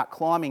bearer start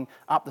climbing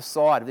up the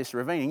side of this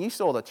ravine. And you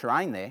saw the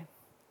terrain there.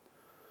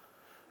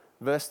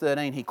 Verse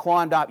 13, he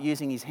climbed up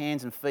using his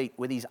hands and feet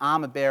with his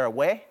armor bearer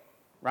where?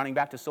 Running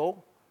back to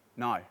Saul?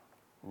 No,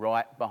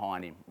 right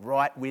behind him,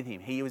 right with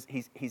him.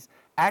 His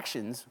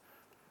actions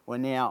were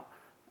now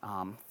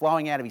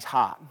flowing out of his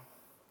heart.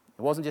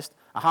 It wasn't just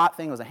a heart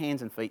thing, it was a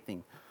hands and feet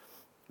thing.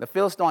 The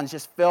Philistines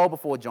just fell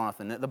before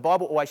Jonathan. The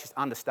Bible always just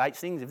understates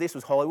things. If this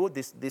was Hollywood,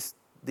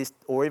 this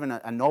or even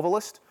a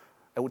novelist,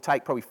 it would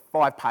take probably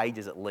 5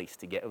 pages at least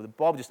to get. The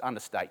Bible just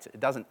understates it. It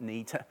doesn't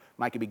need to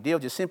make a big deal.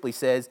 It just simply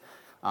says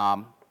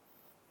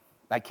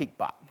they kicked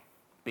butt,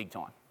 big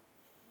time.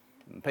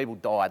 And people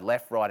died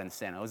left, right, and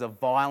centre. It was a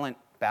violent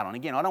battle. And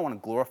again, I don't want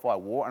to glorify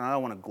war, and I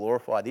don't want to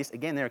glorify this.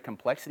 Again, there are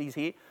complexities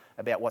here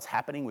about what's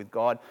happening with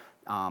God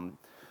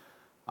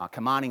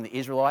commanding the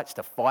Israelites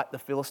to fight the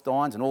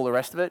Philistines and all the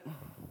rest of it.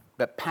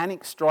 But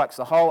panic strikes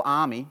the whole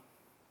army,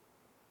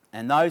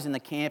 and those in the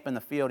camp and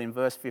the field in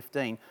verse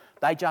 15,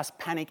 they just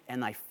panic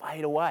and they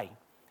fade away.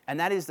 And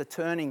that is the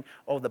turning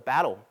of the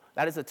battle.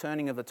 That is the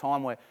turning of the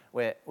time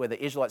where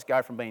the Israelites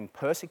go from being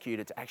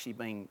persecuted to actually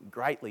being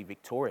greatly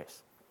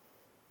victorious.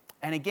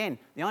 And again,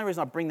 the only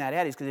reason I bring that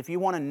out is because if you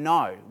want to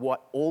know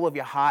what all of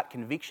your heart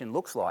conviction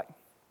looks like,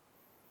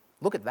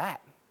 look at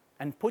that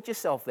and put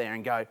yourself there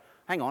and go,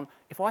 hang on,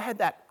 if I had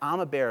that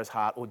armor bearer's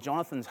heart or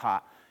Jonathan's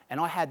heart and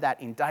I had that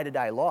in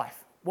day-to-day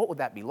life, what would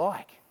that be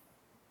like?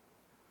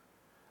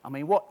 I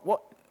mean,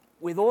 what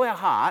with all our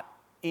heart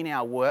in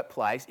our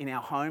workplace, in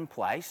our home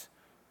place,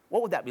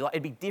 what would that be like?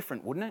 It'd be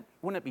different, wouldn't it?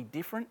 Wouldn't it be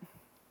different?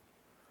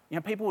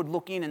 People would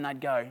look in and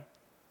they'd go,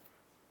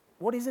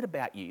 what is it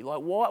about you?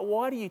 Like,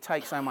 why do you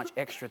take so much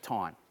extra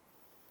time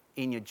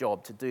in your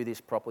job to do this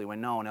properly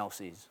when no one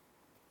else is?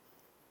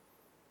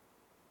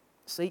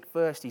 Seek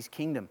first his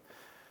kingdom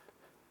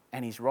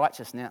and his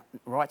righteousness.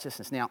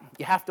 Now,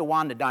 you have to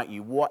wonder, don't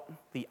you, what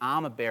the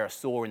armor bearer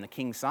saw in the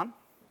king's son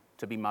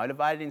to be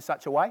motivated in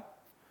such a way.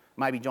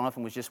 Maybe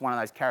Jonathan was just one of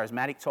those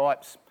charismatic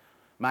types.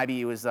 Maybe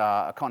he was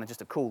kind of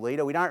just a cool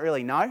leader. We don't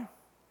really know.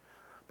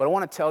 But I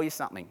want to tell you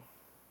something.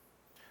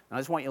 And I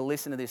just want you to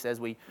listen to this as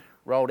we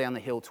roll down the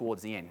hill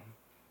towards the end.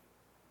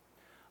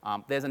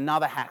 There's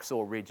another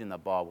Hacksaw Ridge in the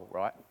Bible,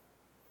 right?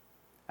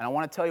 And I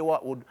want to tell you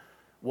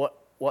what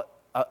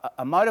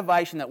a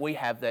motivation that we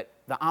have that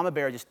the armor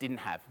bearer just didn't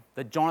have,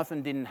 that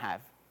Jonathan didn't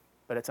have,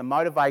 but it's a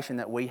motivation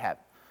that we have.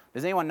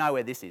 Does anyone know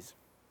where this is?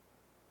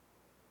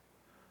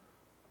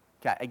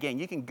 Okay, again,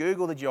 you can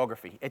Google the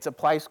geography. It's a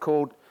place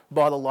called,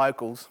 by the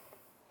locals,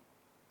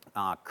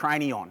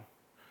 Cranion.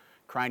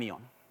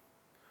 Cranion.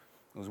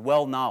 It was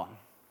well known.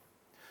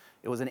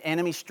 It was an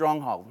enemy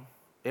stronghold.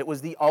 It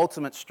was the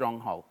ultimate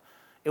stronghold.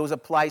 It was a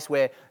place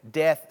where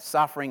death,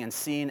 suffering, and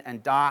sin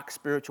and dark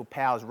spiritual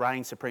powers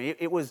reigned supreme.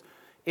 It was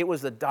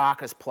the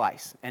darkest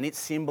place, and it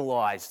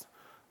symbolised,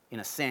 in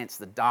a sense,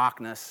 the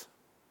darkness,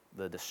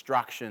 the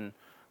destruction,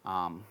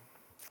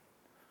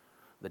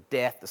 the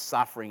death, the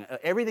suffering.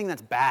 Everything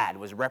that's bad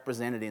was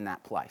represented in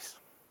that place.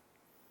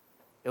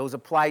 It was a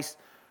place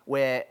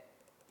where,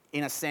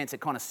 in a sense,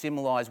 it kind of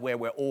symbolised where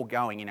we're all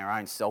going in our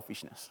own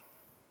selfishness.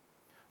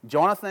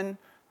 Jonathan,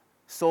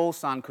 Saul's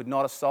son, could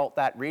not assault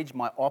that ridge.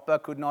 My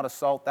Oppa could not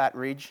assault that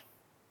ridge.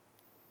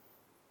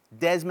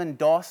 Desmond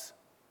Doss,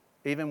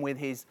 even with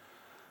his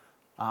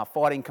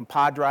fighting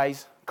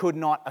compadres, could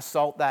not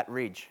assault that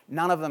ridge.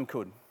 None of them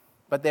could.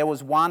 But there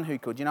was one who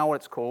could. You know what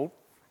it's called?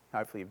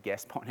 Hopefully you've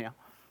guessed by now.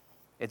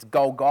 It's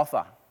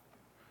Golgotha.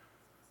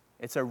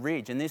 It's a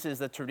ridge, and this is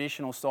the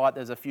traditional site.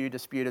 There's a few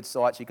disputed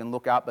sites you can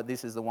look up, but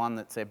this is the one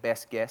that's their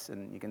best guess,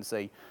 and you can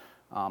see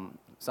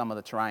some of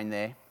the terrain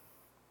there.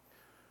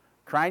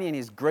 Cranion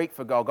is Greek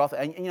for Golgotha.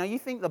 And you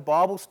think the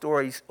Bible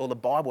stories or the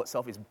Bible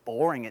itself is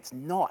boring. It's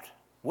not.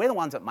 We're the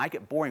ones that make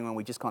it boring when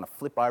we just kind of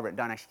flip over it and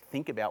don't actually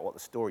think about what the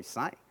story's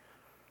saying.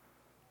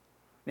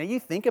 Now you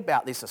think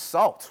about this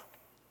assault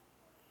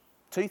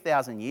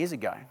 2,000 years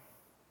ago.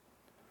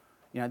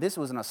 This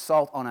was an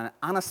assault on an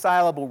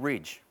unassailable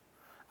ridge.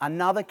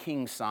 Another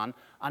king's son,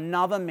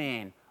 another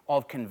man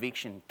of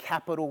conviction,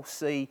 capital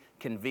C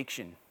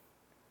conviction.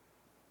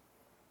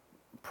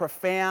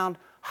 Profound,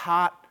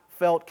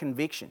 heartfelt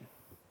conviction.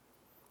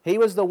 He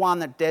was the one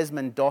that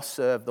Desmond Doss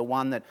served, the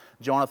one that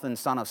Jonathan,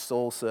 son of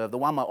Saul, served, the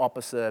one my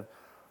Oppa served,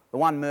 the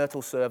one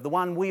Myrtle served, the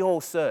one we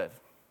all serve.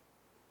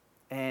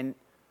 And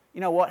you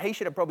know what? He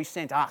should have probably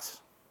sent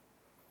us.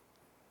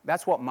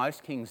 That's what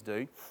most kings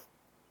do.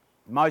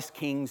 Most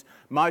kings,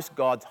 most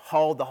gods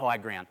hold the high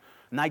ground,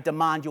 and they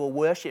demand your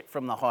worship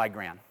from the high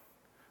ground.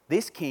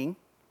 This king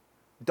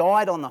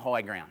died on the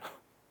high ground.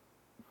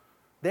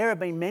 There have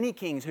been many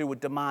kings who would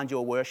demand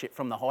your worship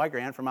from the high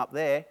ground, from up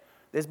there.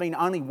 There's been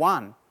only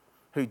one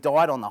who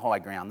died on the high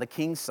ground, the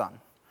king's son.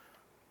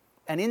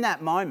 And in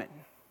that moment,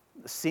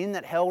 the sin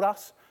that held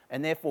us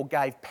and therefore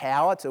gave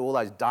power to all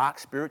those dark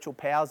spiritual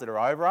powers that are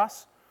over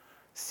us,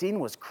 sin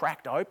was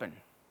cracked open.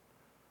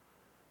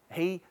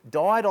 He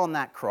died on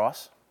that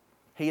cross.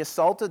 He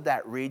assaulted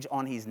that ridge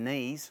on his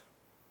knees,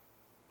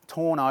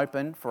 torn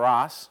open for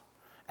us,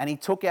 and he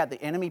took out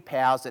the enemy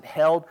powers that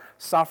held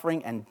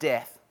suffering and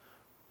death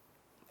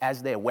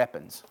as their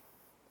weapons.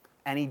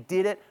 And he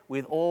did it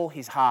with all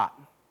his heart.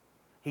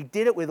 He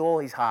did it with all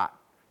his heart.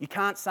 You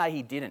can't say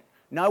he didn't.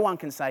 No one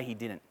can say he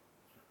didn't.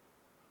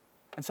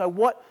 And so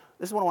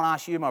this is what I want to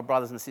ask you, my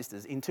brothers and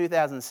sisters. In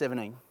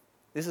 2017,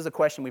 this is a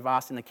question we've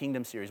asked in the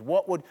Kingdom series.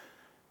 What would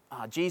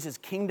Jesus'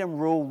 kingdom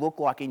rule look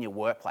like in your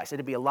workplace?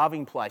 It'd be a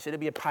loving place. It'd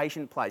be a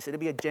patient place. It'd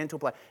be a gentle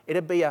place.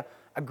 It'd be a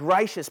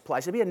gracious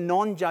place. It'd be a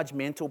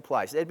non-judgmental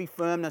place. There'd be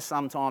firmness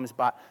sometimes,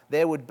 but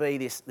there would be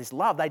this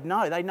love. They'd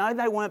know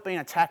they weren't being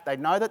attacked. They'd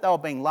know that they were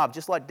being loved.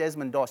 Just like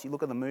Desmond Doss, you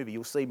look at the movie,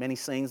 you'll see many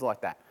scenes like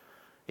that.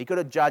 He could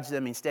have judged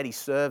them, instead he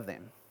served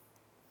them.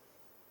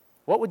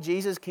 What would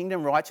Jesus'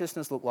 kingdom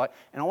righteousness look like?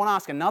 And I want to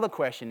ask another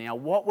question now.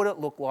 What would it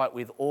look like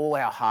with all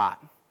our heart?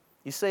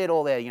 You see it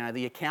all there,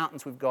 the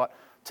accountants we've got,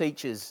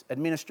 teachers,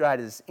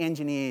 administrators,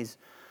 engineers,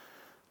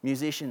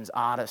 musicians,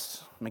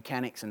 artists,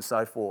 mechanics and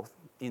so forth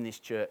in this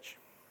church.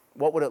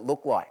 What would it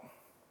look like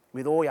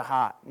with all your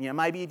heart?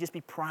 Maybe you'd just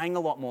be praying a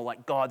lot more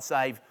like, God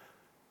save,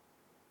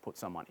 put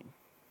someone in.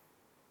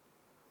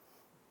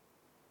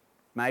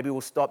 Maybe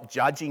we'll stop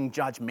judging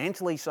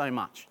judgmentally so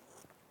much.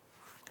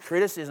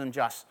 Criticism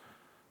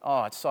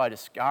it's so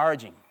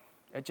discouraging.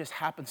 It just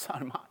happens so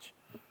much.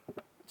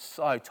 It's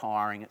so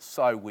tiring, it's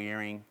so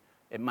wearying,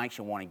 it makes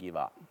you want to give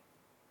up.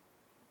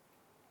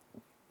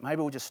 Maybe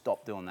we'll just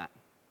stop doing that.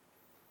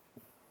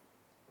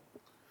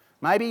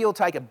 Maybe you'll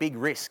take a big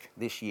risk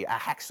this year, a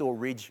Hacksaw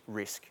Ridge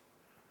risk.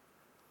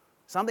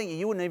 Something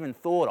you wouldn't even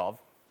thought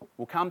of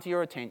will come to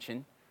your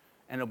attention,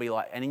 and it'll be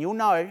like, and then you'll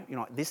know,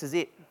 this is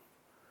it.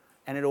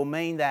 And it'll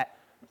mean that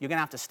you're going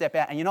to have to step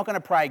out, and you're not going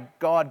to pray,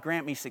 God,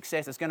 grant me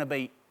success. It's going to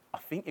be, I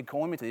think you're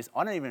calling me to this.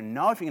 I don't even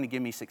know if you're going to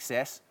give me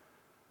success.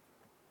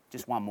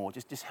 Just one more.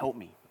 Just help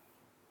me.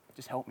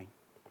 Just help me.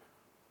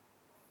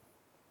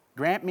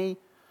 Grant me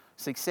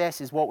success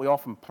is what we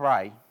often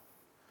pray.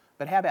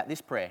 But how about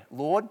this prayer?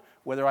 Lord,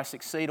 whether I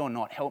succeed or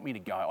not, help me to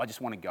go. I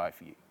just want to go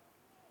for you.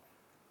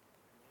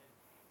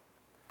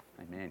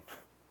 Amen.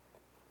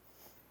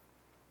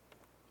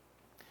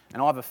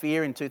 And I have a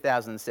fear in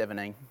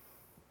 2017,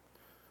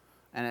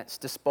 and it's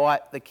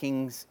despite the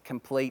King's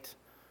complete,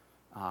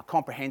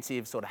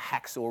 comprehensive sort of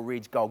Hacksaw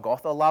Ridge,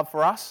 Golgotha love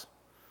for us,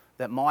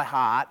 that my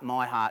heart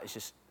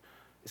is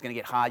going to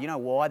get hard. You know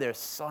why? There are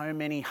so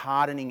many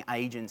hardening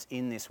agents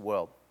in this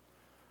world.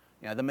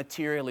 The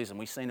materialism,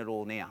 we've seen it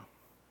all now.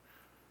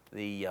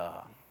 The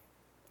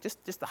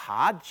just the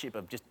hardship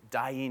of just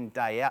day in,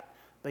 day out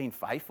being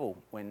faithful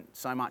when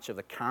so much of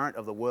the current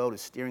of the world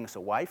is steering us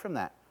away from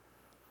that.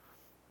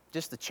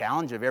 Just the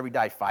challenge of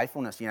everyday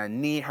faithfulness,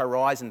 near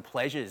horizon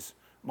pleasures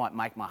might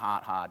make my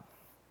heart hard.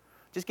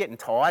 Just getting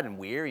tired and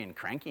weary and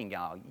cranky and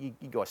going,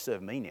 you guys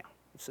serve me now.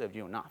 I've served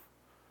you enough.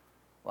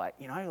 I'm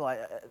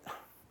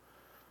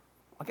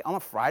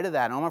afraid of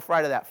that, and I'm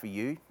afraid of that for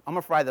you. I'm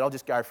afraid that I'll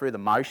just go through the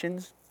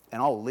motions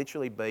and I'll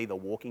literally be the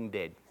walking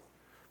dead.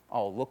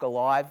 I'll look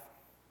alive.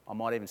 I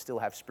might even still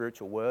have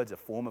spiritual words, a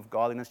form of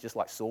godliness, just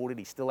like Saul did.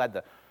 He still had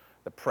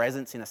the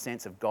presence, in a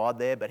sense, of God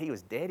there, but he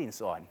was dead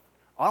inside.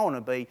 I don't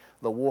want to be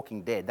the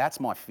walking dead.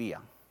 That's my fear.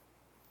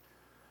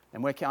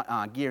 And we're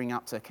gearing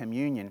up to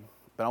communion,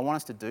 but I want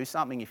us to do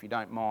something, if you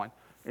don't mind.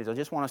 I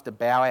just want us to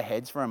bow our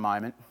heads for a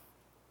moment.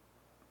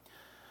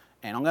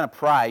 And I'm going to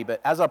pray, but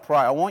as I pray,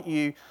 I want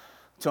you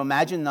to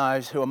imagine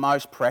those who are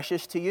most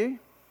precious to you,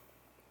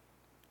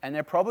 and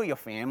they're probably your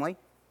family,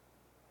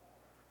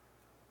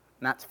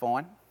 and that's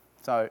fine.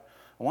 So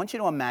I want you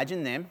to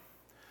imagine them,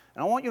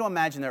 and I want you to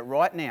imagine that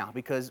right now,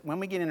 because when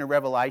we get into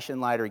Revelation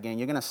later again,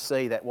 you're going to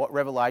see that what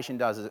Revelation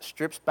does is it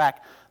strips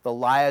back the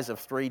layers of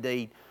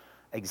 3D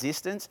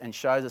existence and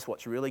shows us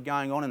what's really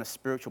going on in the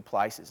spiritual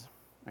places,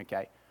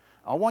 okay?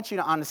 I want you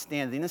to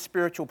understand that in the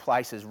spiritual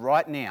places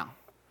right now,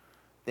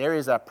 there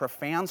is a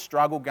profound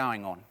struggle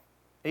going on.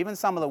 Even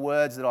some of the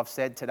words that I've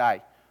said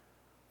today,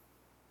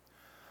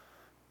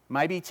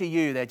 maybe to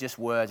you they're just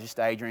words, just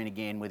Adrian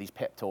again with his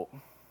pep talk.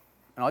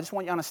 And I just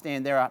want you to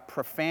understand there are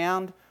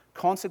profound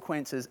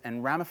consequences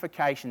and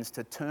ramifications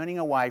to turning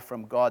away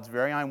from God's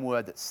very own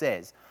word that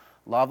says,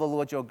 love the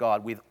Lord your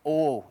God with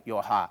all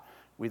your heart,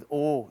 with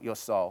all your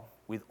soul,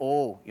 with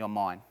all your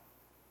mind.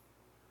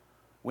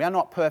 We are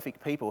not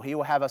perfect people. He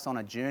will have us on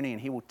a journey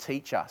and He will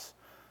teach us.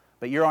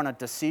 But you're on a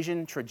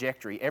decision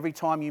trajectory. Every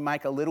time you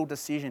make a little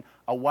decision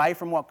away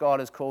from what God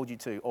has called you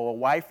to, or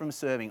away from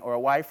serving, or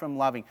away from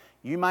loving,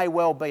 you may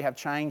well be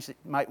changing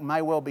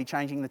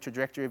the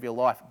trajectory of your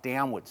life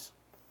downwards.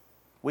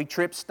 We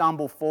trip,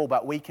 stumble, fall,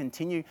 but we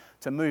continue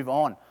to move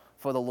on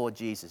for the Lord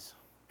Jesus.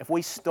 If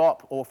we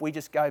stop, or if we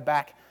just go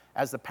back,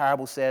 as the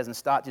parable says, and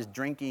start just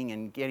drinking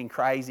and getting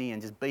crazy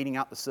and just beating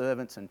up the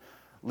servants and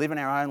living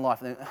our own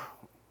life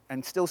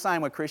and still saying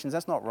we're Christians,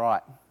 that's not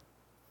right.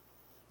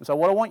 And so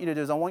what I want you to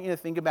do is I want you to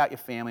think about your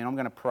family, and I'm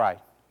going to pray.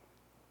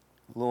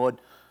 Lord,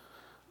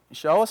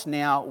 show us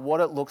now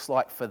what it looks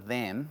like for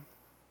them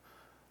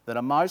that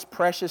are most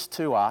precious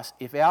to us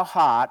if our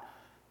heart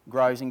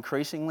grows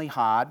increasingly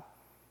hard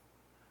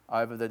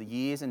over the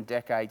years and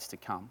decades to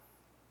come.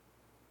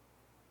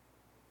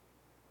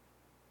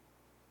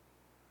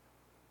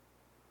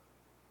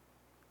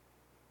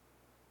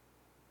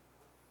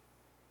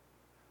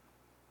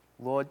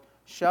 Lord,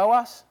 show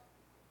us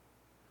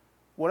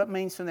what it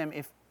means for them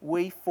if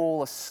we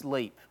fall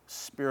asleep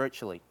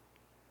spiritually.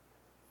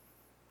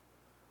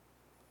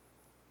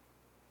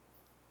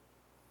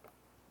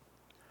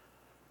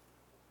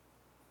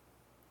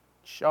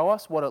 Show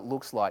us what it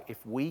looks like if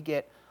we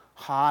get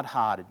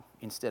hard-hearted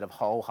instead of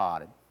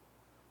wholehearted.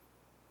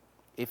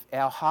 If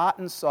our heart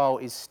and soul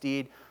is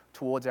steered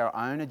towards our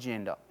own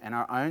agenda and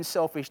our own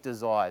selfish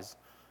desires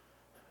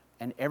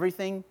and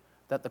everything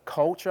that the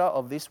culture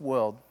of this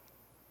world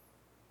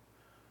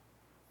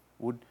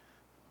would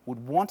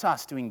want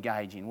us to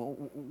engage in.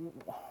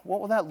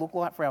 What will that look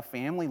like for our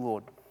family,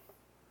 Lord?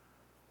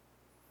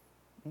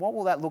 What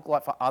will that look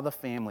like for other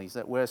families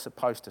that we're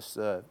supposed to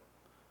serve?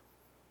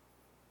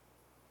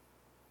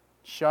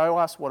 Show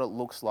us what it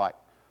looks like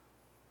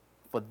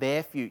for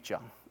their future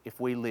if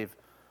we live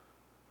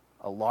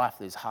a life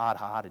that is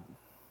hard-hearted,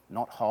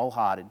 not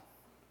wholehearted.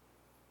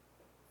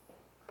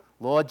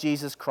 Lord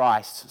Jesus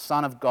Christ,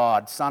 Son of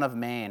God, Son of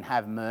Man,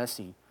 have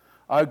mercy.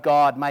 O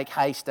God, make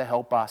haste to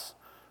help us.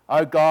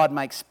 O God,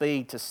 make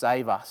speed to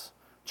save us.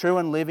 True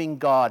and living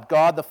God,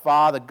 God the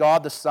Father,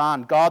 God the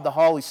Son, God the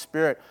Holy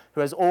Spirit,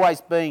 who has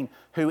always been,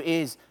 who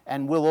is,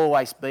 and will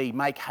always be,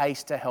 make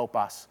haste to help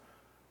us.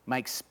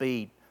 Make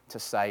speed to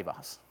save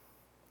us.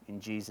 In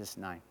Jesus'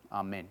 name,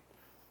 amen.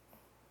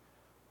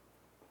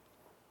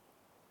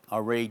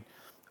 I'll read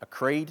a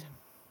creed.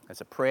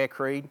 It's a prayer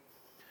creed.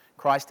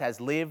 Christ has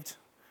lived.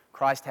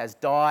 Christ has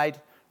died.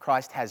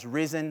 Christ has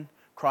risen.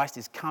 Christ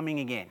is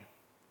coming again.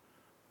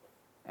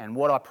 And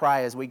what I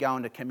pray as we go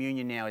into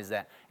communion now is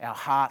that our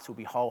hearts will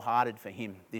be wholehearted for Him.